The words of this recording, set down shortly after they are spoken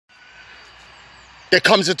There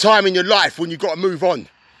comes a time in your life when you've got to move on.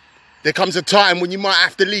 There comes a time when you might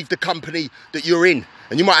have to leave the company that you're in,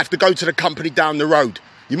 and you might have to go to the company down the road.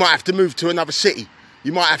 You might have to move to another city.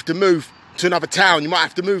 You might have to move to another town. You might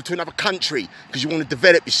have to move to another country because you want to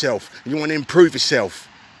develop yourself and you want to improve yourself.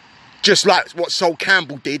 Just like what Sol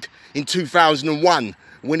Campbell did in 2001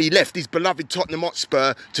 when he left his beloved Tottenham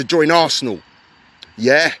Hotspur to join Arsenal.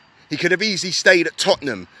 Yeah, he could have easily stayed at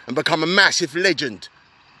Tottenham and become a massive legend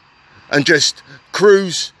and just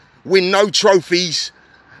cruise, win no trophies,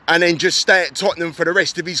 and then just stay at Tottenham for the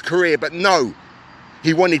rest of his career. But no,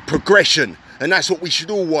 he wanted progression, and that's what we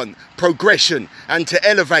should all want, progression and to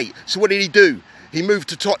elevate. So what did he do? He moved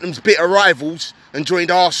to Tottenham's bitter rivals and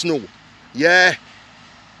joined Arsenal. Yeah.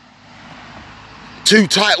 2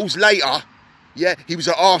 titles later, yeah, he was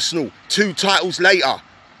at Arsenal. 2 titles later,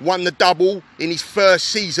 won the double in his first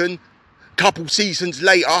season. Couple seasons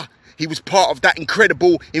later, he was part of that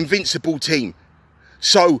incredible Invincible team.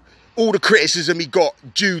 So all the criticism he got,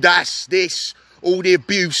 Judas, this, all the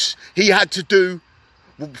abuse, he had to do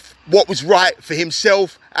what was right for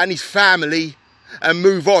himself and his family and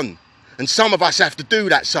move on. And some of us have to do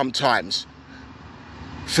that sometimes.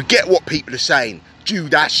 Forget what people are saying,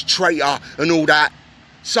 Judas, traitor and all that.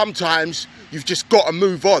 Sometimes you've just got to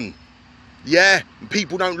move on. Yeah, and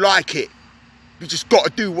people don't like it. You just got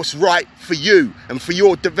to do what's right for you and for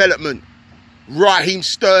your development. Raheem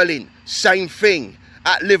Sterling, same thing.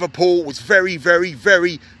 At Liverpool was very, very,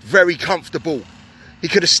 very, very comfortable. He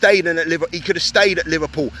could have stayed at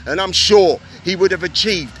Liverpool, and I'm sure he would have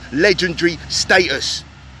achieved legendary status.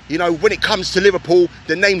 You know, when it comes to Liverpool,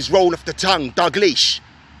 the names roll off the tongue. Dalglish,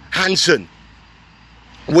 Hansen,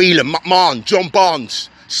 Whelan, McMahon, John Barnes,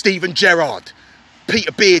 Steven Gerrard,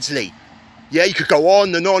 Peter Beardsley. Yeah, you could go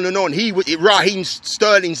on and on and on. Raheem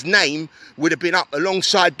Sterling's name would have been up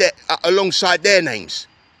alongside their names.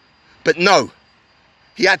 But no,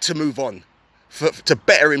 he had to move on. To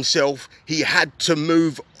better himself, he had to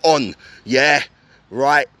move on. Yeah,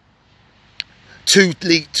 right. Two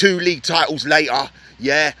league titles later,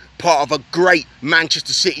 yeah, part of a great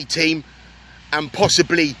Manchester City team, and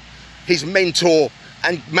possibly his mentor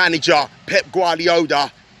and manager, Pep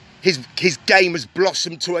Guardiola, his game has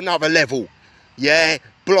blossomed to another level. Yeah,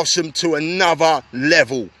 blossomed to another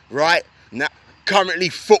level, right? Now, currently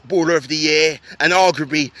Footballer of the Year and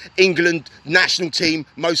arguably England national team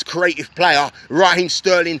most creative player, Raheem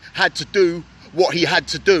Sterling had to do what he had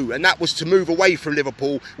to do, and that was to move away from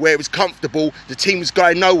Liverpool where it was comfortable. The team was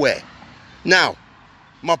going nowhere. Now,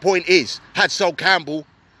 my point is, had Sol Campbell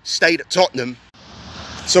stayed at Tottenham,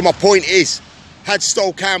 had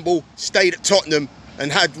Sol Campbell stayed at Tottenham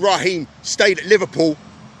and had Raheem stayed at Liverpool,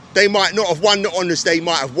 they might not have won the honours they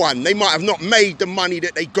might have won. They might have not made the money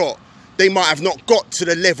that they got. They might have not got to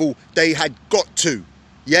the level they had got to.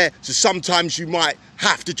 Yeah, so sometimes you might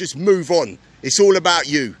have to just move on. It's all about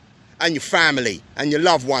you and your family and your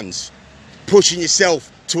loved ones. Pushing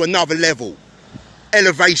yourself to another level.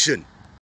 Elevation.